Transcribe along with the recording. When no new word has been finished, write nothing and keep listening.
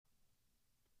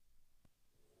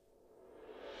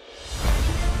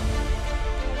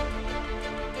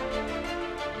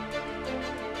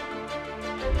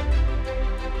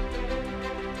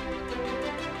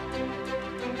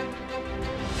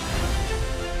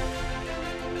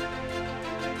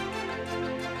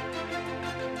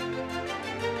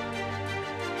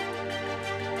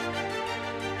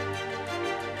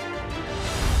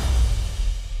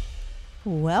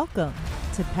Welcome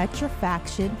to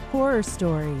Petrifaction Horror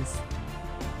Stories.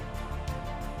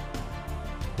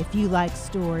 If you like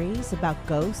stories about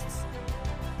ghosts,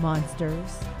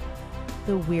 monsters,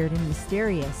 the weird and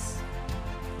mysterious,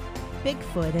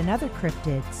 Bigfoot and other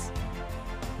cryptids,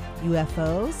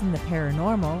 UFOs and the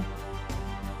paranormal,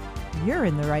 you're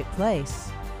in the right place.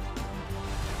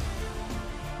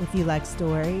 If you like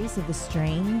stories of the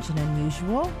strange and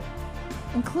unusual,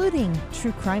 including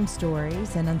true crime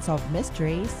stories and unsolved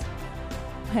mysteries,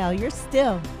 well, you're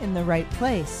still in the right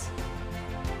place.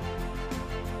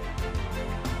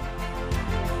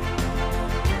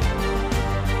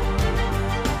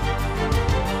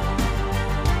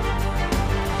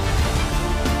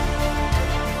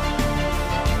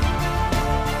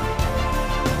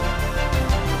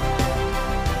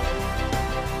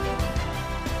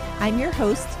 I'm your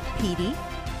host, Petey,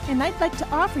 and I'd like to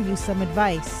offer you some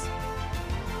advice.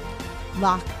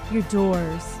 Lock your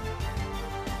doors,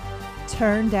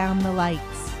 turn down the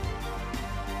lights,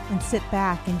 and sit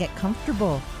back and get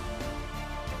comfortable.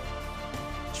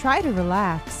 Try to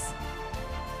relax.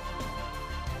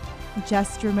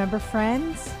 Just remember,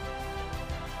 friends,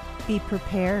 be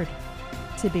prepared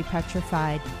to be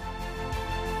petrified.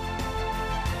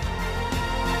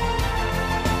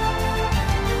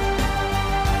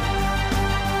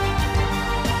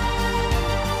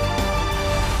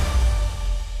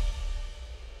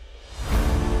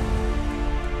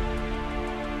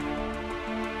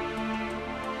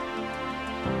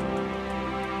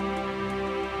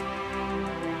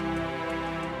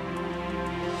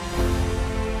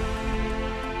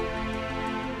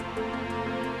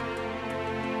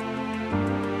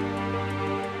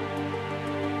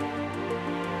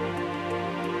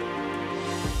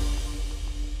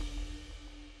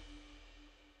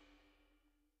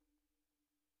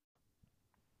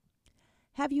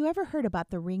 Have you ever heard about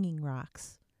the Ringing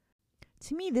Rocks?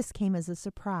 To me, this came as a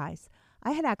surprise.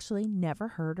 I had actually never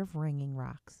heard of Ringing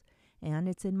Rocks, and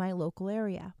it's in my local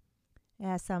area.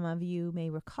 As some of you may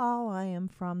recall, I am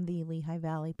from the Lehigh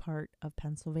Valley part of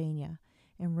Pennsylvania,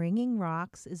 and Ringing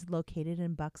Rocks is located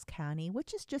in Bucks County,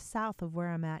 which is just south of where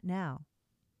I'm at now.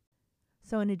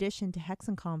 So in addition to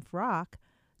Hexenkampf Rock,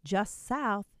 just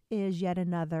south is yet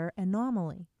another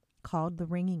anomaly called the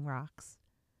Ringing Rocks.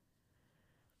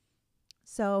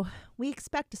 So we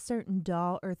expect a certain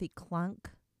dull, earthy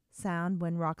clunk sound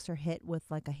when rocks are hit with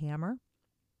like a hammer.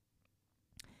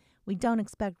 We don't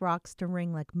expect rocks to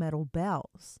ring like metal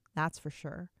bells, that's for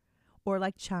sure, or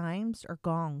like chimes or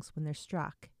gongs when they're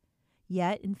struck.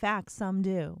 Yet, in fact, some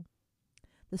do.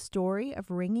 The story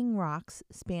of Ringing Rocks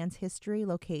spans history,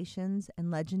 locations, and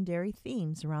legendary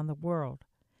themes around the world.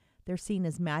 They're seen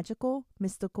as magical,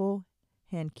 mystical,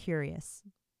 and curious.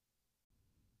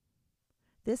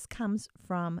 This comes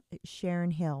from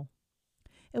Sharon Hill.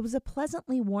 It was a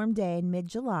pleasantly warm day in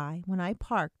mid-July when I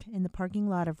parked in the parking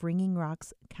lot of Ringing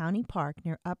Rocks County Park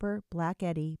near Upper Black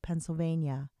Eddy,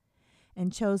 Pennsylvania,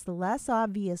 and chose the less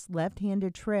obvious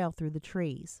left-handed trail through the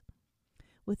trees.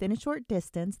 Within a short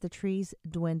distance, the trees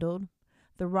dwindled,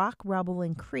 the rock rubble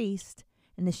increased,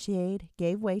 and the shade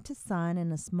gave way to sun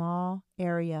and a small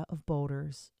area of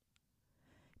boulders.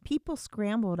 People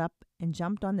scrambled up and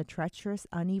jumped on the treacherous,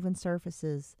 uneven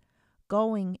surfaces,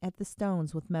 going at the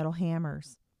stones with metal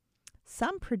hammers.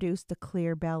 Some produced a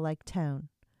clear bell-like tone,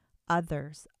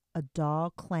 others a dull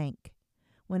clank.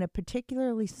 When a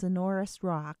particularly sonorous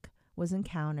rock was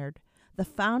encountered, the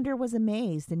founder was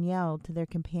amazed and yelled to their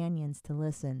companions to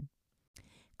listen.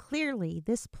 Clearly,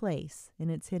 this place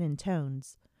and its hidden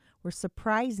tones were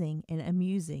surprising and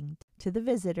amusing to the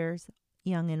visitors,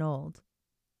 young and old.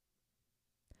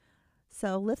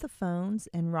 So lithophones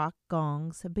and rock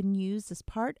gongs have been used as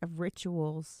part of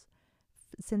rituals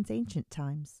since ancient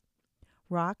times.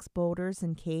 Rocks, boulders,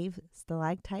 and cave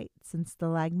stalactites and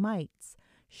stalagmites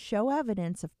show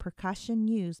evidence of percussion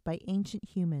used by ancient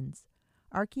humans.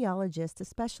 Archaeologists,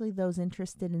 especially those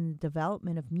interested in the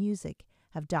development of music,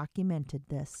 have documented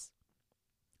this.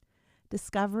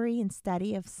 Discovery and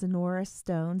study of sonorous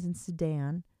stones in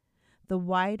Sudan, the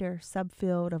wider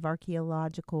subfield of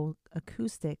archaeological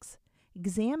acoustics,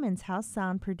 examines how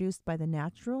sound produced by the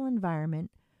natural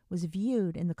environment was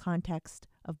viewed in the context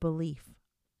of belief.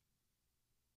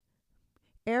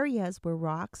 Areas where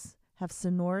rocks have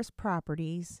sonorous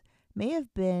properties may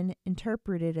have been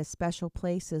interpreted as special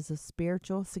places of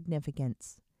spiritual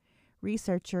significance.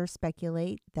 Researchers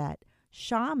speculate that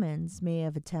shamans may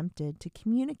have attempted to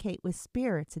communicate with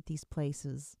spirits at these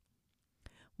places.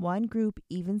 One group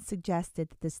even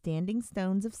suggested that the standing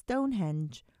stones of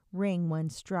Stonehenge ring when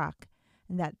struck,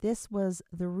 and that this was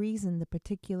the reason the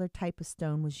particular type of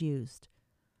stone was used.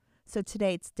 So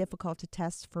today it's difficult to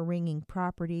test for ringing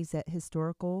properties at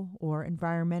historical or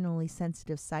environmentally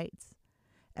sensitive sites,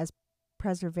 as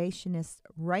preservationists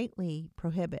rightly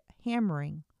prohibit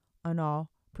hammering on all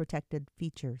protected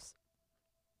features.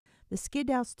 The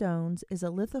Skiddaw Stones is a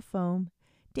lithophone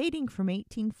dating from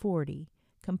 1840,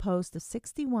 composed of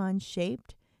 61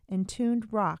 shaped and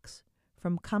tuned rocks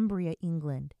from Cumbria,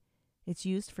 England. It's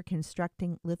used for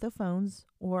constructing lithophones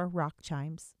or rock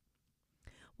chimes.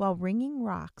 While ringing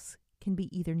rocks can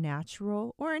be either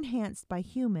natural or enhanced by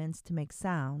humans to make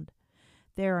sound,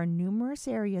 there are numerous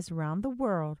areas around the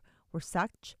world where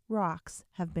such rocks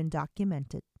have been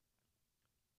documented.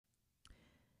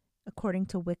 According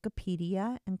to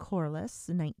Wikipedia and Corliss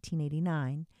in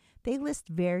 1989, they list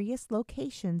various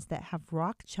locations that have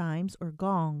rock chimes or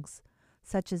gongs,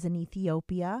 such as in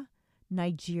Ethiopia,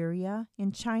 Nigeria,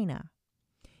 and China.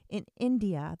 In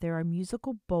India, there are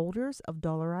musical boulders of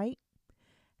dolerite.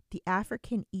 The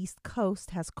African East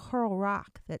Coast has coral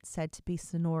rock that's said to be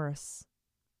sonorous.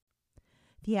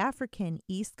 The African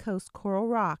East Coast coral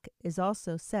rock is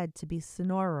also said to be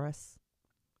sonorous.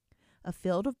 A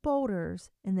field of boulders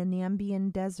in the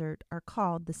Namibian desert are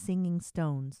called the Singing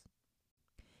Stones.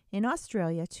 In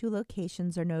Australia, 2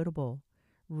 locations are notable: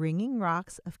 Ringing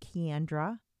Rocks of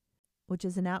Kiandra, which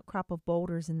is an outcrop of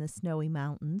boulders in the Snowy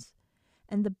Mountains,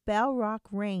 and the Bell Rock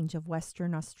Range of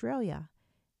Western Australia.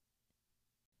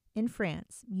 In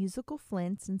France, musical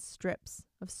flints and strips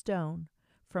of stone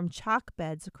from chalk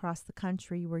beds across the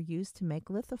country were used to make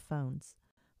lithophones.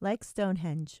 Like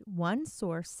Stonehenge, one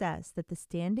source says that the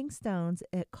standing stones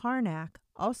at Karnak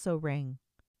also ring.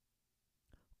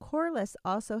 Corliss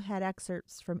also had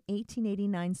excerpts from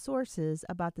 1889 sources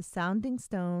about the sounding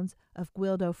stones of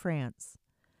Guildo, France.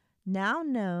 Now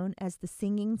known as the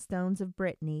Singing Stones of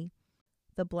Brittany,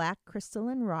 the black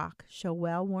crystalline rock show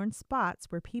well-worn spots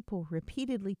where people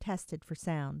repeatedly tested for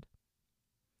sound.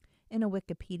 In a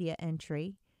Wikipedia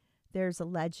entry, there's a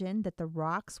legend that the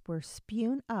rocks were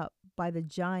spewed up by the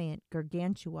giant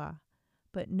Gargantua,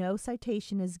 but no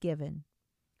citation is given.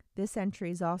 This entry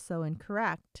is also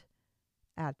incorrect,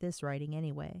 at this writing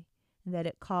anyway, in that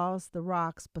it calls the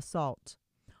rocks basalt.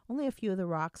 Only a few of the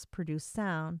rocks produce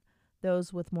sound.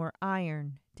 Those with more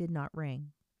iron did not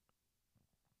ring.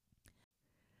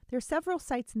 There are several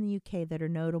sites in the UK that are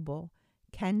notable: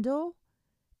 Kendal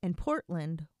and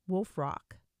Portland Wolf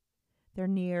Rock. They're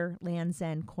near Land's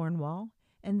End, Cornwall,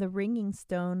 and the Ringing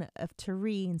Stone of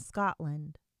Tiree in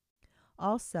Scotland.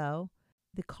 Also,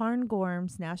 the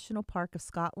Cairngorms National Park of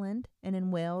Scotland, and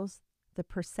in Wales, the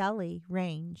Preseli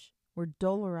Range, where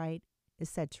dolerite is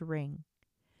said to ring.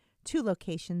 2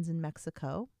 locations in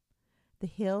Mexico: the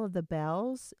Hill of the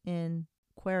Bells in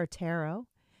Querétaro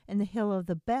and the Hill of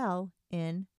the Bell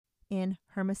in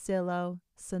Hermosillo,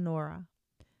 Sonora.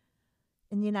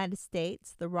 In the United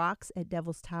States, the rocks at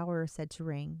Devil's Tower are said to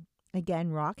ring.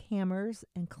 Again, rock hammers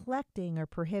and collecting are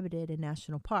prohibited in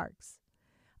national parks.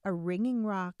 A ringing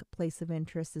rock place of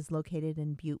interest is located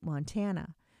in Butte,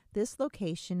 Montana. This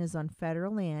location is on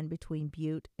federal land between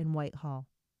Butte and Whitehall.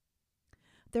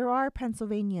 There are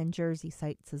Pennsylvania and Jersey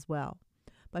sites as well.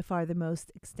 By far the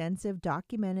most extensive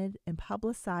documented and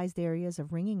publicized areas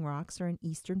of ringing rocks are in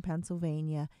eastern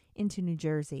Pennsylvania into New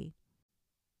Jersey.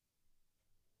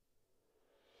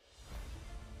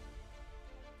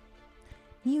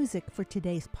 Music for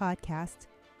today's podcast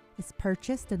is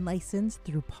purchased and licensed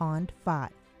through Pond 5.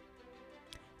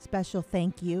 Special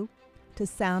thank you to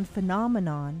Sound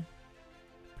Phenomenon,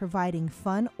 providing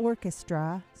fun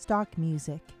orchestra stock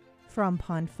music from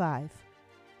Pond 5.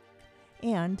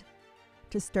 And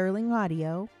to Sterling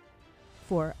Audio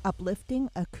for uplifting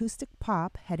acoustic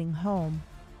pop heading home,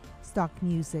 stock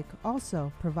music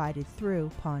also provided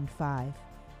through Pond 5.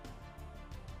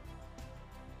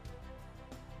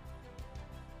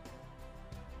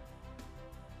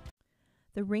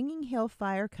 The Ringing Hill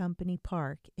Fire Company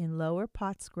Park in Lower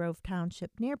Pottsgrove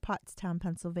Township near Pottstown,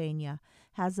 Pennsylvania,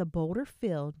 has a boulder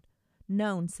field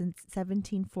known since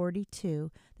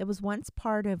 1742 that was once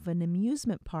part of an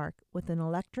amusement park with an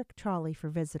electric trolley for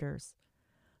visitors.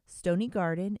 Stony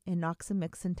Garden in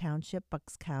Knoxamixon Township,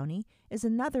 Bucks County, is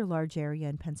another large area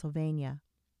in Pennsylvania.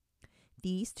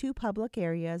 These 2 public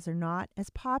areas are not as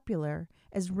popular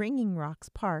as Ringing Rocks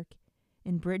Park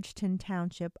in Bridgeton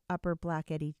Township, Upper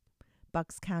Black Eddy,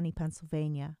 Bucks County,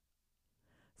 Pennsylvania.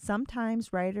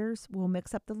 Sometimes writers will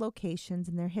mix up the locations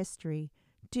and their history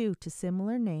due to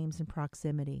similar names and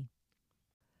proximity.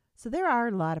 So there are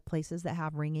a lot of places that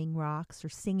have ringing rocks or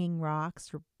singing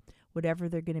rocks or whatever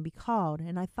they're going to be called,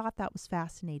 and I thought that was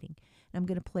fascinating. And I'm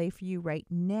going to play for you right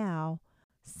now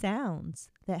sounds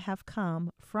that have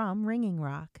come from ringing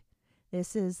rock.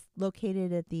 This is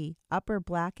located at the Upper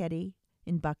Black Eddy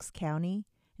in Bucks County,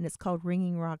 and it's called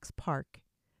Ringing Rocks Park.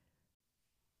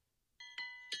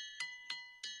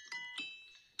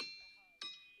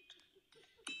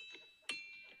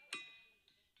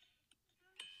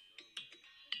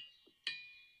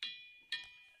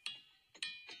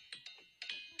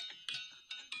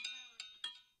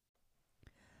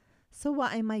 So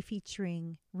why am I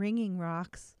featuring Ringing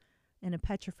Rocks in a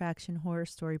Petrifaction Horror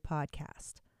Story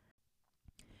podcast?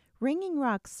 Ringing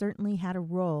Rocks certainly had a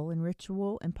role in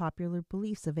ritual and popular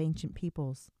beliefs of ancient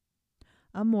peoples.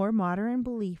 A more modern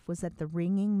belief was that the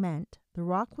ringing meant the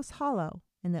rock was hollow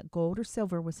and that gold or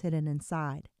silver was hidden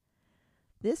inside.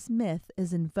 This myth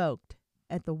is invoked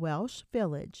at the Welsh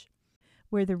village,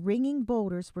 where the ringing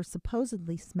boulders were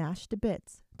supposedly smashed to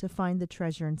bits to find the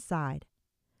treasure inside.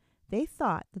 They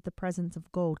thought that the presence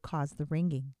of gold caused the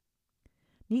ringing.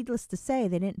 Needless to say,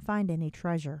 they didn't find any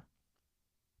treasure.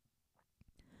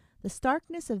 The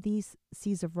starkness of these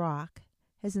seas of rock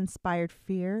has inspired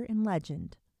fear and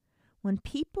legend. When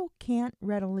people can't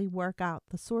readily work out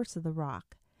the source of the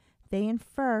rock, they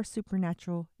infer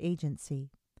supernatural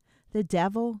agency. The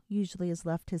devil usually has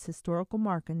left his historical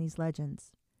mark in these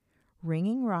legends.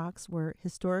 Ringing rocks were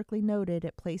historically noted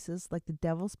at places like the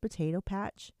Devil's Potato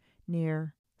Patch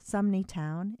near Sumney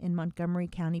Town in Montgomery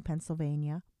County,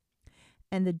 Pennsylvania,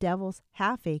 and the Devil's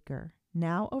Half Acre,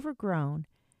 now overgrown,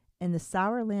 in the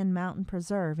Sourland Mountain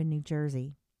Preserve in New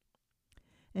Jersey.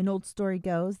 An old story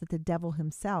goes that the devil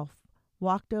himself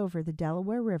walked over the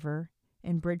Delaware River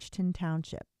in Bridgeton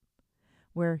Township,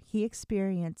 where he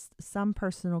experienced some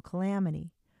personal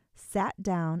calamity, sat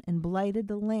down and blighted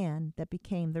the land that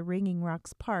became the Ringing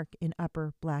Rocks Park in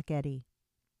Upper Black Eddy.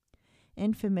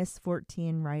 Infamous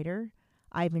Fortean writer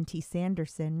Ivan T.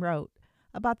 Sanderson wrote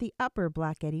about the Upper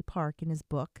Black Eddy Park in his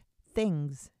book,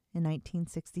 Things, in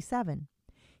 1967.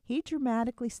 He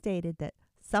dramatically stated that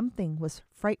something was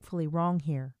frightfully wrong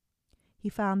here. He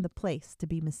found the place to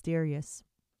be mysterious.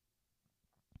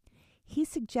 He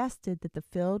suggested that the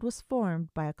field was formed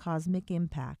by a cosmic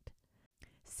impact.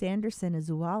 Sanderson, a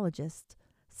zoologist,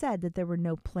 said that there were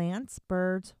no plants,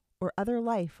 birds, or other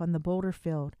life on the boulder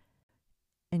field,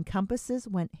 and compasses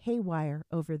went haywire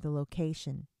over the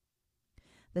location.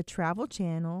 The Travel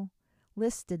Channel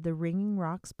listed the Ringing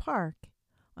Rocks Park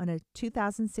on a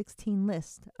 2016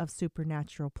 list of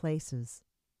supernatural places.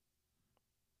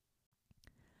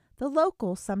 The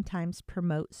locals sometimes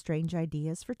promote strange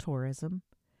ideas for tourism.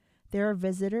 There are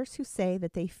visitors who say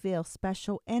that they feel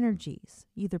special energies,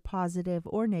 either positive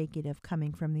or negative,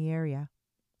 coming from the area.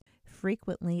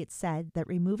 Frequently, it's said that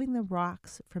removing the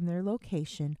rocks from their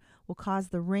location will cause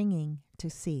the ringing to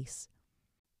cease.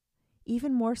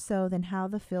 Even more so than how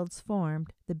the field's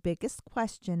formed, the biggest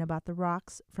question about the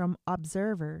rocks from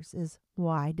observers is,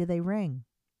 why do they ring?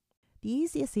 The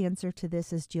easiest answer to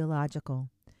this is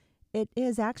geological. It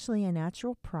is actually a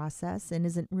natural process and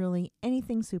isn't really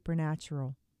anything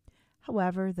supernatural.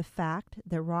 However, the fact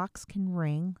that rocks can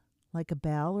ring, like a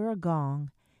bell or a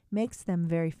gong, makes them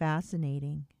very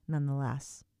fascinating,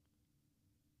 nonetheless.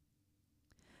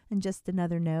 And just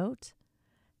another note,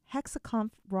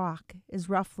 Hexaconf Rock is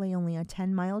roughly only a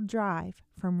 10-mile drive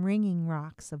from Ringing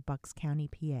Rocks of Bucks County,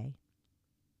 PA.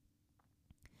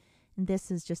 And this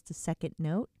is just a second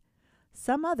note.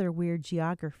 Some other weird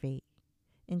geography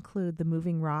include the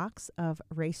moving rocks of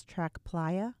Racetrack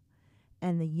Playa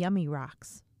and the Yummy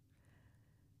Rocks.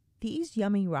 These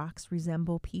yummy rocks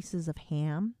resemble pieces of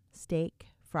ham, steak,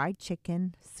 fried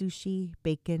chicken, sushi,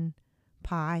 bacon,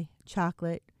 pie,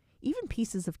 chocolate, even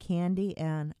pieces of candy,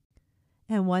 and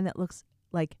one that looks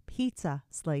like pizza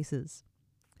slices.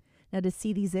 Now, to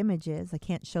see these images, I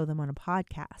can't show them on a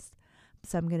podcast,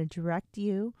 so I'm going to direct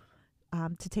you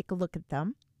to take a look at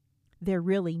them. They're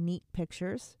really neat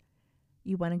pictures.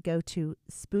 You want to go to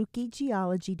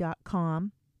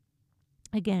spookygeology.com.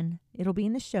 Again, it'll be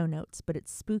in the show notes, but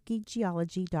it's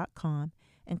spookygeology.com,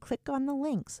 and click on the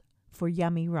links for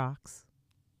Yummy Rocks.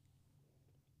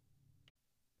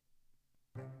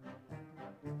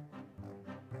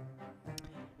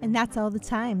 And that's all the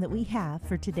time that we have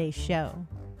for today's show.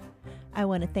 I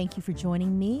want to thank you for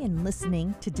joining me and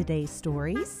listening to today's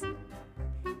stories.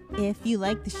 If you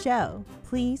like the show,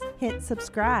 please hit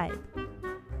subscribe,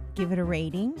 give it a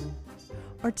rating,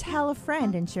 or tell a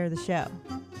friend and share the show.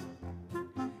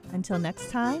 Until next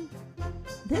time,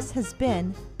 this has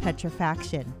been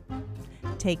Petrifaction.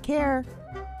 Take care.